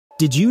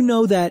Did you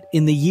know that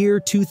in the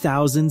year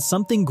 2000,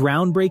 something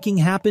groundbreaking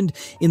happened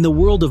in the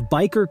world of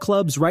biker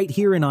clubs right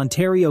here in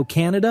Ontario,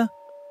 Canada?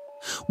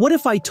 What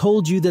if I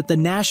told you that the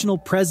national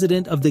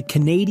president of the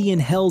Canadian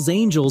Hells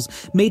Angels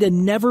made a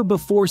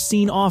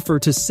never-before-seen offer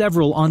to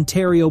several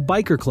Ontario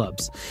biker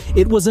clubs?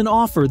 It was an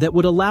offer that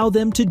would allow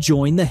them to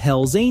join the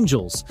Hells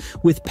Angels,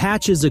 with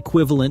patches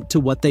equivalent to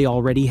what they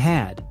already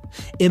had.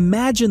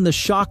 Imagine the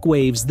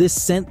shockwaves this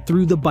sent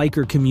through the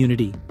biker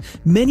community.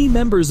 Many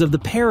members of the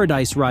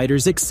Paradise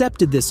Riders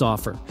accepted this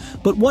offer,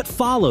 but what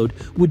followed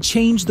would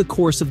change the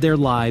course of their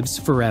lives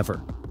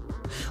forever.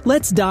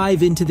 Let's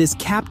dive into this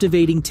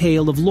captivating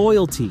tale of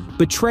loyalty,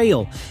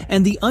 betrayal,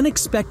 and the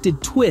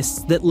unexpected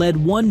twists that led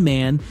one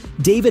man,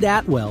 David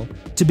Atwell,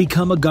 to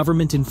become a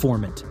government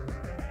informant.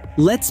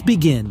 Let's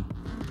begin.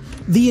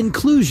 The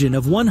inclusion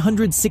of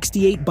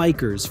 168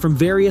 bikers from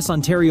various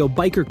Ontario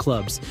biker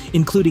clubs,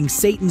 including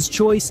Satan's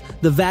Choice,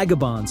 the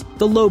Vagabonds,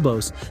 the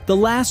Lobos, the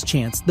Last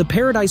Chance, the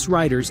Paradise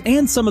Riders,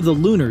 and some of the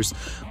Lunars,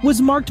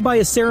 was marked by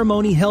a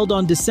ceremony held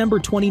on December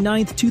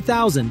 29,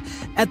 2000,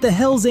 at the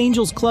Hells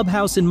Angels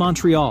Clubhouse in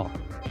Montreal.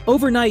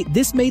 Overnight,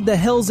 this made the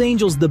Hells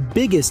Angels the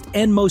biggest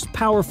and most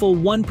powerful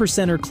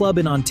one-percenter club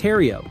in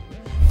Ontario.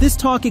 This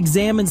talk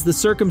examines the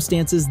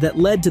circumstances that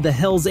led to the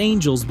Hells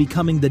Angels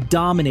becoming the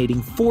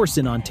dominating force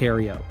in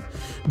Ontario,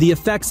 the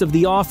effects of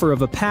the offer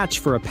of a patch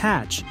for a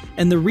patch,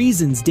 and the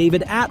reasons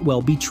David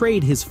Atwell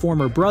betrayed his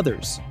former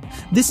brothers.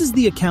 This is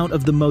the account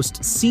of the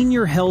most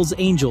senior Hells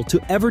Angel to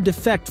ever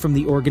defect from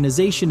the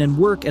organization and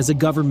work as a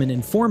government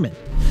informant.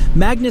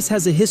 Magnus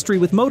has a history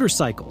with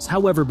motorcycles.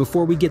 However,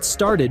 before we get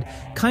started,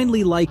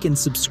 kindly like and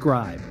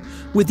subscribe.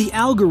 With the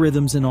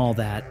algorithms and all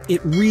that,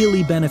 it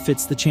really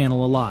benefits the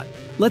channel a lot.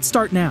 Let's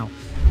start now.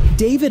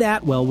 David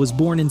Atwell was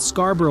born in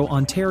Scarborough,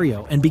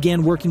 Ontario, and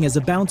began working as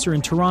a bouncer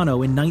in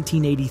Toronto in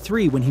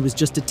 1983 when he was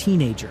just a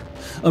teenager.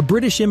 A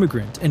British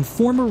immigrant and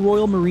former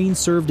Royal Marine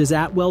served as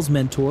Atwell's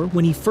mentor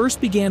when he first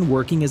began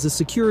working as a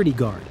security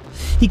guard.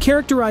 He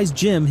characterized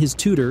Jim, his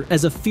tutor,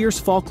 as a fierce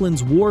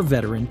Falklands War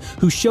veteran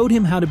who showed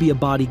him how to be a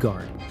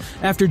bodyguard.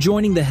 After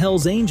joining the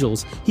Hells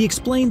Angels, he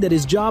explained that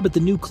his job at the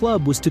new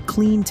club was to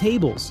clean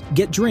tables,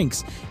 get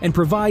drinks, and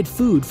provide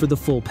food for the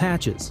full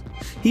patches.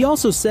 He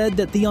also said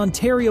that the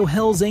Ontario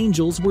Hells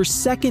Angels were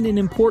second in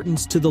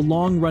importance to the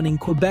long-running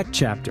Quebec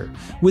chapter,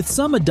 with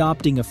some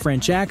adopting a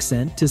French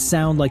accent to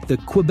sound like the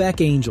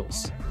Quebec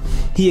Angels.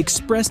 He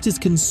expressed his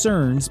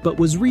concerns but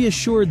was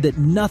reassured that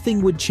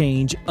nothing would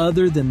change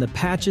other than the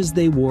patches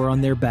they wore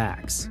on their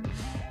backs.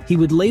 He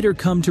would later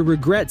come to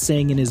regret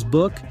saying in his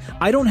book,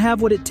 "I don't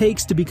have what it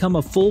takes to become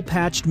a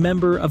full-patched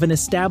member of an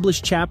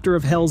established chapter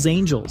of Hells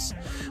Angels,"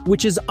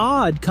 which is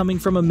odd coming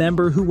from a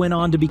member who went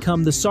on to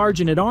become the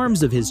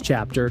sergeant-at-arms of his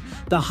chapter,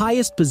 the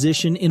highest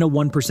position in a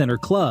one-percenter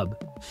club.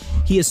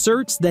 He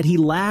asserts that he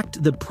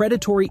lacked the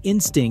predatory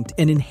instinct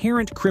and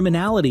inherent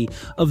criminality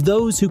of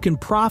those who can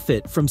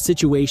profit from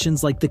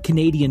situations like the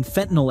Canadian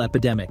fentanyl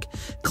epidemic,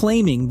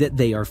 claiming that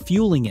they are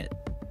fueling it.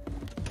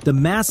 The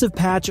massive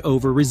patch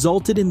over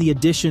resulted in the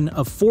addition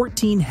of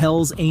 14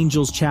 Hells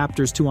Angels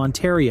chapters to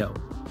Ontario,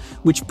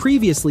 which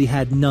previously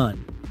had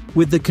none.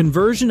 With the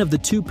conversion of the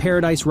 2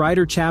 Paradise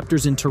Rider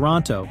chapters in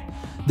Toronto,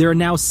 there are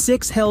now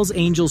 6 Hells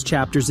Angels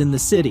chapters in the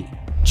city.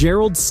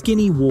 Gerald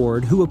Skinny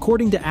Ward, who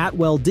according to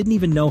Atwell didn't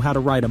even know how to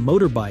ride a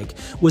motorbike,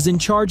 was in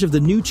charge of the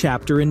new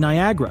chapter in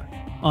Niagara.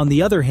 On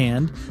the other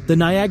hand, the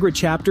Niagara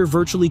chapter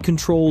virtually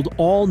controlled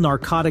all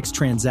narcotics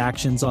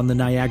transactions on the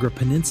Niagara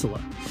Peninsula.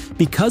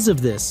 Because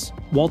of this,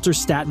 Walter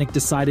Statnick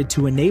decided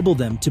to enable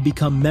them to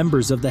become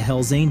members of the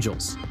Hells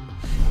Angels.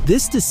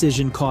 This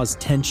decision caused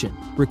tension,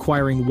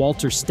 requiring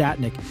Walter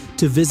Statnick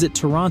to visit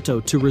Toronto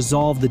to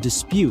resolve the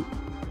dispute.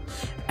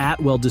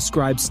 Atwell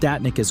described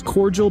Statnick as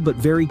cordial but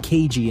very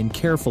cagey and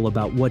careful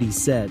about what he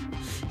said.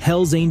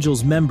 Hells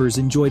Angels members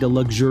enjoyed a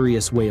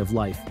luxurious way of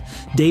life.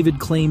 David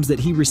claims that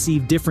he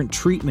received different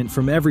treatment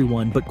from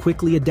everyone but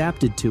quickly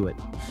adapted to it.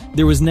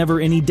 There was never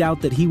any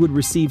doubt that he would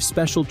receive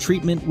special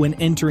treatment when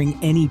entering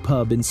any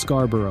pub in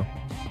Scarborough.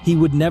 He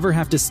would never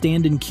have to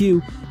stand in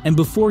queue, and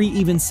before he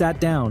even sat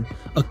down,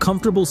 a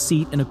comfortable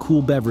seat and a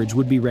cool beverage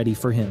would be ready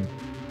for him.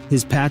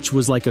 His patch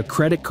was like a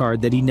credit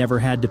card that he never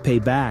had to pay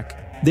back.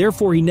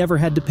 Therefore, he never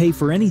had to pay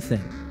for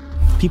anything.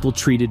 People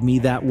treated me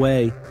that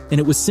way,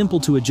 and it was simple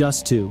to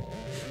adjust to.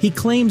 He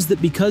claims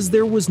that because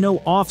there was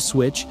no off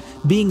switch,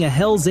 being a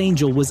Hells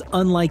Angel was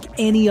unlike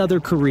any other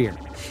career.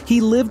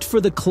 He lived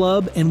for the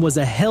club and was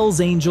a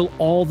Hells Angel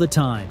all the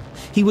time.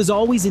 He was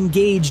always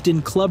engaged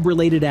in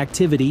club-related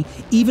activity,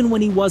 even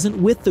when he wasn't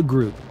with the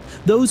group.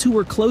 Those who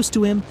were close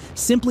to him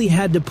simply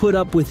had to put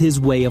up with his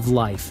way of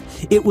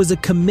life. It was a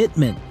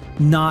commitment,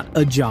 not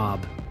a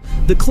job.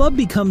 The club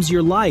becomes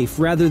your life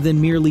rather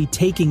than merely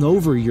taking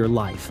over your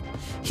life.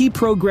 He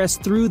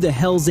progressed through the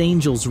Hells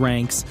Angels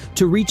ranks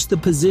to reach the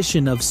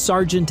position of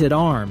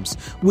Sergeant-at-Arms,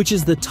 which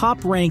is the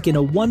top rank in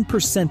a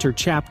one-percenter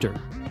chapter.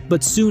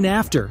 But soon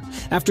after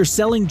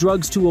selling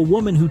drugs to a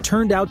woman who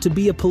turned out to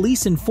be a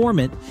police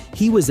informant,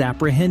 he was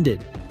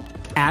apprehended.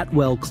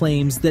 Atwell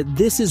claims that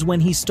this is when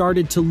he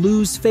started to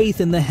lose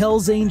faith in the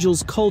Hells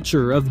Angels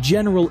culture of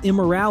general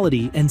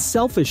immorality and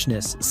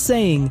selfishness,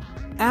 saying,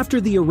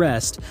 "After the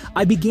arrest,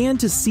 I began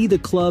to see the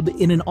club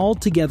in an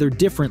altogether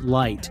different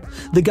light.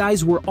 The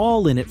guys were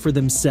all in it for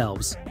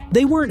themselves.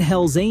 They weren't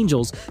Hells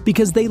Angels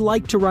because they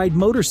liked to ride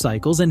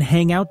motorcycles and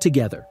hang out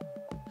together."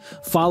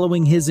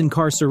 Following his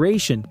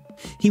incarceration,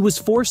 he was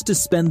forced to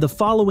spend the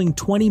following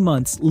 20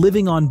 months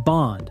living on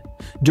bond,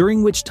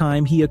 during which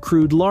time he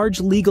accrued large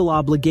legal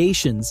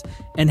obligations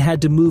and had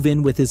to move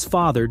in with his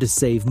father to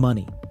save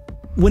money.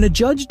 When a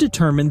judge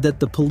determined that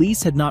the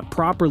police had not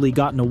properly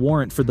gotten a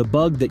warrant for the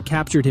bug that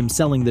captured him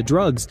selling the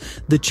drugs,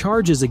 the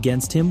charges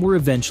against him were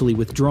eventually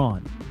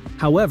withdrawn.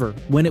 However,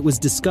 when it was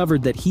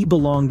discovered that he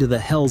belonged to the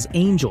Hells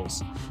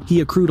Angels, he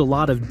accrued a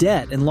lot of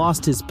debt and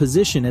lost his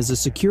position as a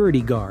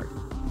security guard.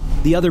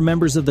 The other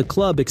members of the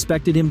club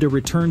expected him to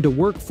return to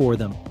work for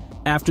them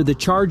after the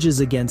charges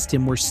against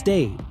him were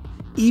stayed,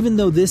 even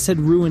though this had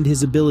ruined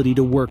his ability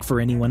to work for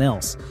anyone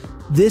else.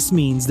 This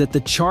means that the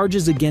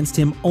charges against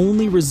him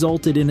only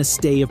resulted in a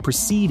stay of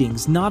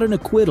proceedings, not an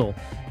acquittal,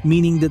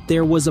 meaning that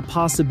there was a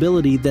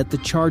possibility that the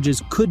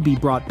charges could be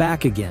brought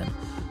back again.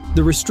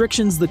 The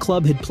restrictions the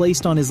club had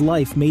placed on his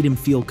life made him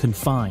feel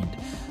confined.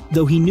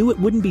 Though he knew it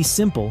wouldn't be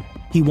simple,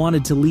 he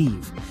wanted to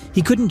leave.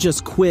 He couldn't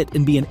just quit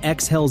and be an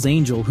ex-Hells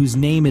Angel whose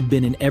name had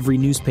been in every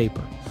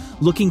newspaper.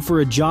 Looking for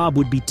a job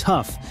would be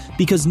tough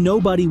because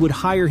nobody would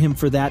hire him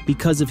for that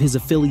because of his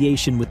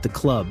affiliation with the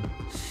club.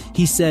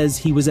 He says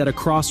he was at a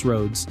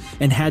crossroads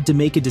and had to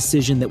make a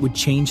decision that would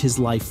change his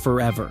life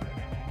forever.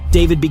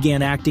 David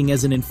began acting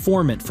as an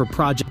informant for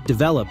Project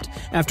Developed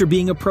after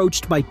being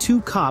approached by 2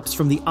 cops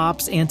from the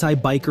Ops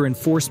Anti-Biker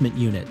Enforcement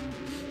Unit.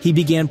 He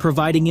began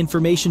providing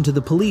information to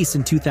the police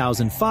in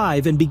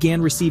 2005 and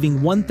began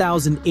receiving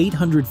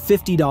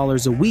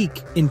 $1,850 a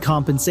week in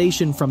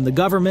compensation from the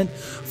government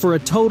for a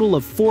total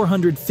of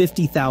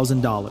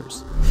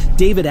 $450,000.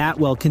 David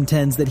Atwell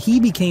contends that he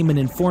became an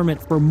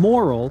informant for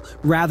moral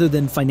rather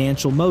than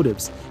financial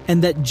motives,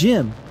 and that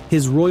Jim,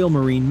 his Royal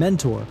Marine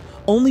mentor,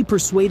 only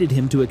persuaded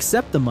him to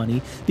accept the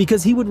money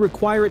because he would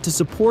require it to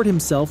support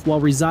himself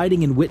while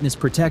residing in witness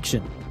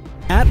protection.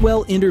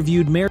 Atwell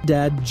interviewed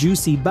Mehrdad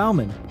Juicy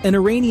Bauman, an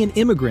Iranian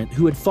immigrant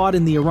who had fought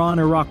in the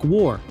Iran-Iraq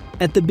War,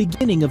 at the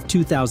beginning of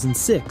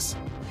 2006.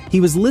 He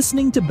was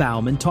listening to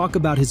Bauman talk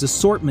about his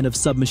assortment of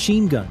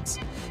submachine guns.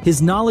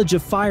 His knowledge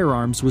of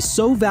firearms was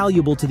so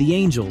valuable to the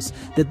Angels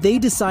that they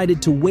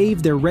decided to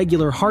waive their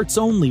regular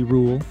hearts-only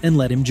rule and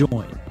let him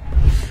join.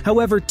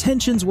 However,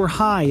 tensions were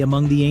high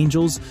among the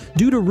Angels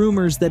due to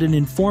rumors that an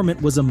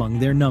informant was among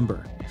their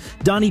number.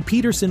 Donnie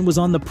Peterson was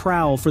on the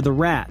prowl for the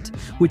Rat,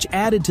 which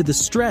added to the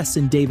stress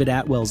in David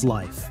Atwell's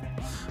life.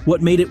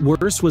 What made it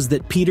worse was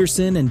that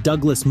Peterson and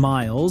Douglas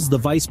Miles, the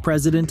vice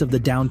president of the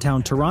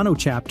downtown Toronto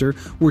chapter,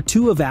 were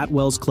 2 of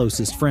Atwell's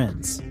closest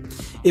friends.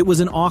 It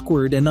was an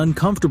awkward and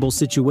uncomfortable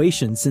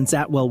situation since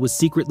Atwell was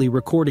secretly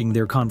recording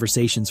their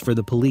conversations for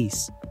the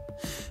police.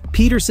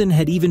 Peterson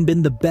had even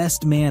been the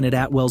best man at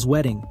Atwell's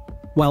wedding,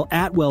 while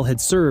Atwell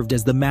had served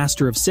as the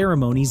master of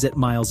ceremonies at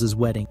Miles's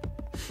wedding.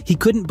 He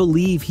couldn't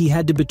believe he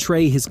had to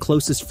betray his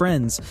closest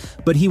friends,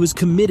 but he was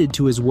committed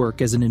to his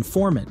work as an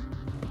informant.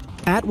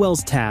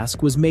 Atwell's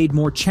task was made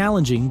more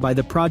challenging by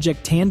the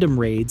Project Tandem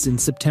raids in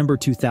September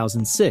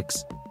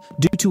 2006.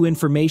 Due to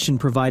information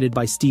provided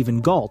by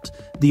Stephen Galt,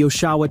 the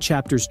Oshawa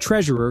chapter's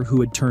treasurer who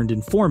had turned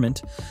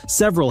informant,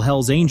 several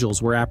Hells Angels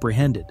were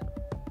apprehended.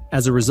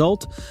 As a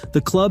result,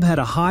 the club had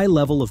a high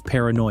level of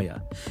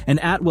paranoia, and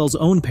Atwell's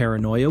own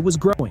paranoia was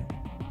growing.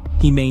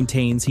 He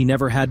maintains he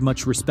never had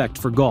much respect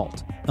for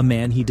Galt, a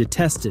man he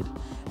detested,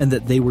 and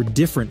that they were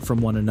different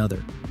from one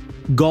another.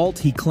 Galt,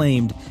 he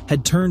claimed,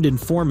 had turned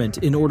informant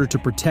in order to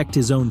protect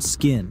his own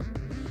skin.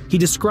 He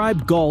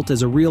described Galt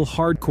as a real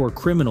hardcore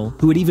criminal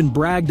who had even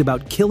bragged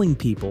about killing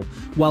people,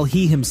 while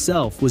he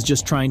himself was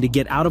just trying to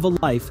get out of a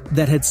life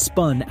that had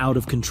spun out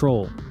of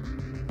control.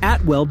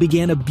 Atwell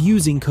began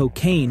abusing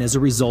cocaine as a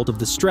result of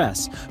the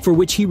stress, for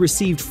which he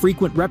received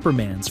frequent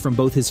reprimands from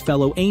both his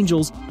fellow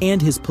Angels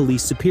and his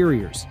police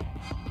superiors.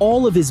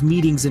 All of his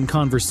meetings and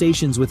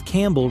conversations with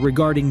Campbell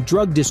regarding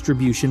drug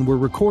distribution were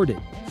recorded.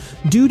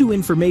 Due to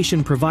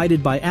information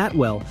provided by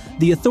Atwell,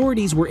 the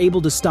authorities were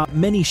able to stop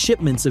many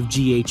shipments of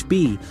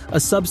GHB, a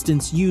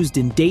substance used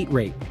in date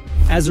rape.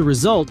 As a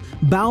result,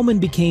 Bauman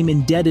became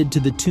indebted to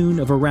the tune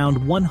of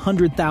around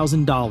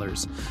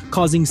 $100,000,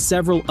 causing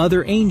several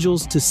other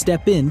Angels to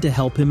step in to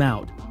help him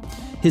out.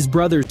 His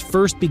brothers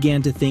first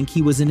began to think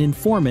he was an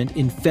informant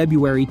in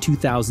February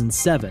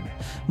 2007.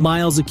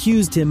 Miles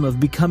accused him of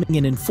becoming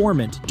an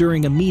informant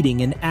during a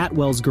meeting in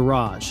Atwell's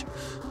garage,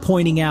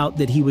 pointing out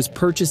that he was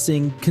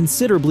purchasing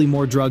considerably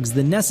more drugs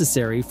than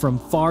necessary from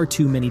far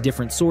too many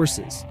different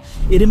sources.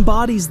 It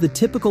embodies the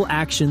typical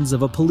actions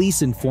of a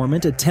police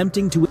informant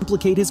attempting to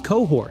implicate his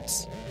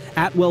cohorts.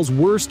 Atwell's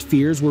worst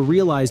fears were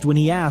realized when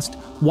he asked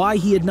why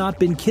he had not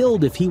been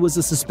killed if he was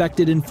a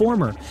suspected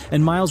informer,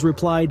 and Miles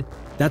replied,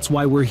 "That's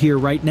why we're here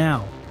right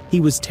now."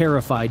 He was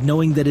terrified,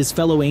 knowing that his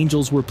fellow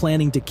Angels were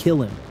planning to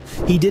kill him.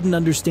 He didn't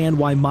understand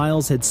why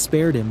Miles had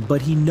spared him,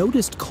 but he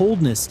noticed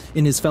coldness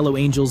in his fellow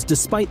angels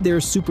despite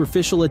their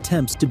superficial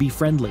attempts to be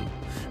friendly.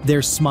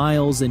 Their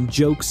smiles and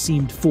jokes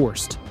seemed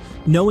forced.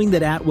 Knowing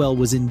that Atwell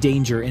was in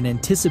danger and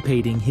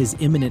anticipating his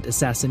imminent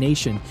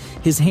assassination,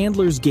 his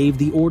handlers gave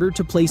the order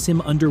to place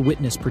him under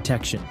witness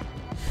protection.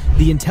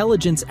 The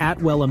intelligence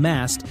Atwell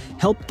amassed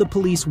helped the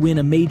police win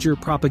a major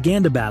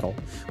propaganda battle,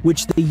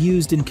 which they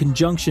used in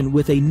conjunction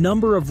with a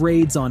number of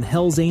raids on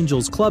Hells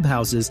Angels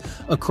clubhouses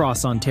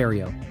across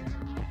Ontario.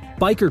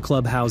 Biker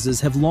clubhouses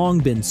have long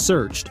been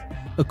searched,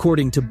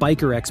 according to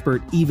biker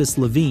expert Evis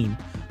Levine,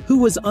 who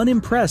was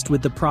unimpressed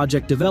with the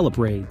Project Develop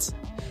raids.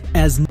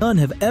 As none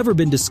have ever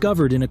been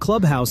discovered in a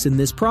clubhouse in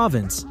this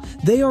province,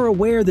 they are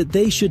aware that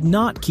they should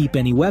not keep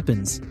any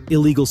weapons,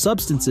 illegal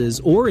substances,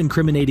 or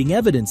incriminating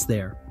evidence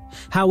there.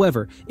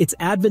 However, it's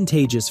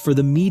advantageous for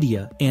the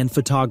media and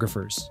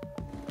photographers.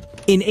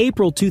 In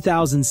April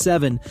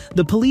 2007,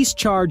 the police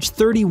charged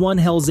 31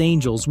 Hells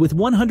Angels with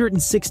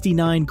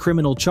 169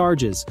 criminal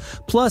charges,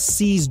 plus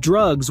seized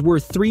drugs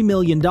worth $3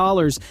 million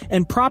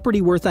and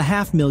property worth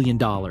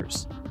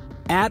 $500,000.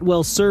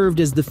 Atwell served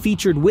as the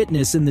featured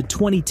witness in the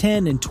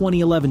 2010 and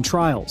 2011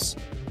 trials.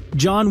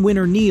 John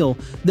Winter Neal,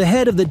 the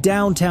head of the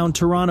downtown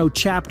Toronto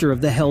chapter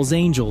of the Hells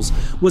Angels,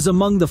 was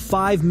among the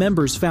 5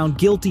 members found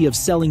guilty of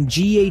selling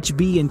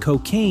GHB and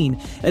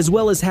cocaine, as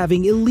well as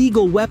having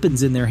illegal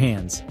weapons in their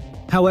hands.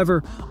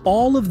 However,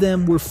 all of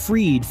them were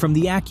freed from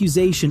the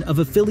accusation of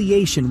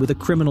affiliation with a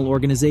criminal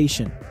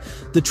organization.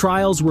 The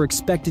trials were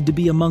expected to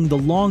be among the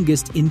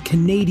longest in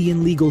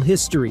Canadian legal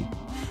history.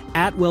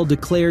 Atwell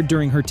declared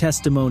during her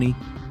testimony,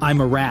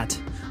 "I'm a rat.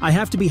 I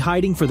have to be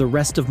hiding for the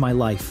rest of my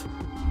life."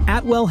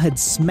 Atwell had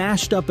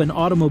smashed up an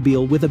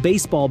automobile with a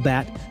baseball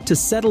bat to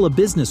settle a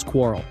business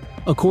quarrel.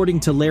 According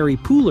to Larry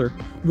Pooler,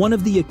 one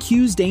of the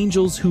accused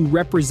angels who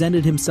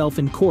represented himself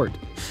in court,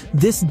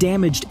 this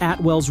damaged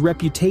Atwell's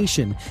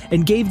reputation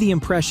and gave the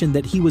impression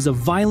that he was a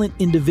violent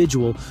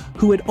individual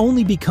who had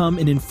only become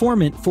an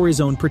informant for his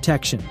own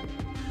protection.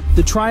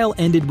 The trial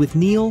ended with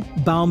Neal,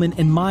 Bauman,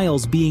 and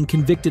Miles being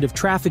convicted of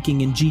trafficking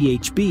in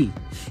GHB,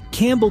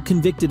 Campbell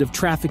convicted of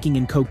trafficking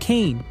in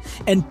cocaine,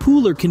 and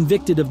Pooler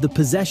convicted of the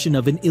possession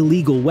of an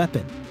illegal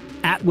weapon.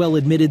 Atwell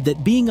admitted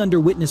that being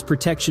under witness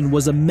protection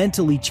was a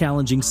mentally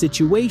challenging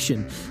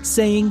situation,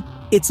 saying,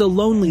 "It's a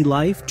lonely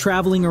life,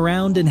 traveling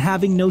around and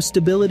having no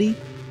stability.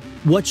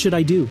 What should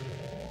I do?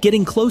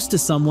 Getting close to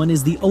someone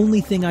is the only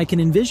thing I can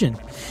envision.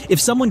 If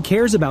someone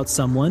cares about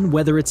someone,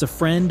 whether it's a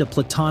friend, a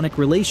platonic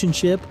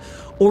relationship,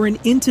 or an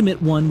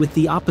intimate one with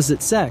the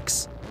opposite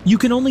sex, you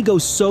can only go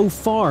so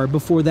far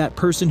before that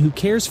person who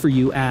cares for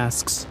you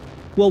asks,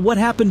 'Well, what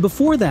happened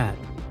before that?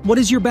 What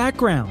is your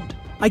background?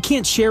 I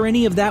can't share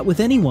any of that with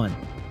anyone.'"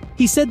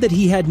 He said that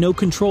he had no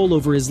control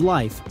over his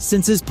life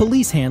since his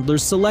police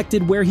handlers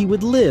selected where he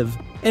would live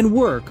and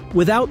work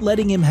without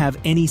letting him have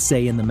any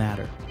say in the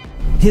matter.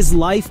 His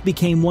life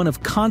became one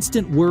of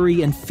constant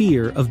worry and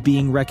fear of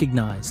being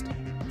recognized.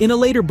 In a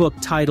later book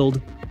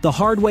titled, "The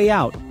Hard Way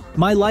Out: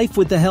 My Life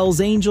with the Hells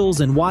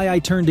Angels and Why I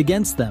Turned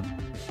Against Them,"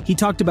 he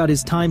talked about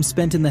his time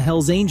spent in the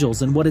Hells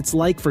Angels and what it's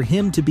like for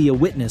him to be a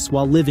witness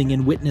while living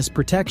in witness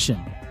protection.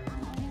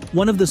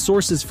 One of the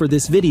sources for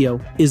this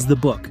video is the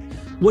book.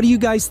 What do you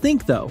guys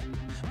think though?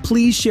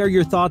 Please share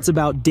your thoughts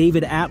about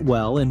David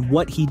Atwell and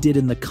what he did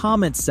in the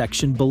comments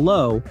section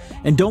below,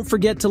 and don't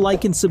forget to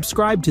like and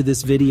subscribe to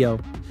this video.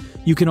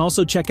 You can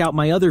also check out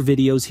my other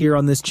videos here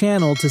on this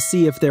channel to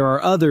see if there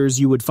are others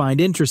you would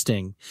find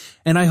interesting,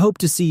 and I hope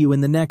to see you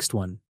in the next one.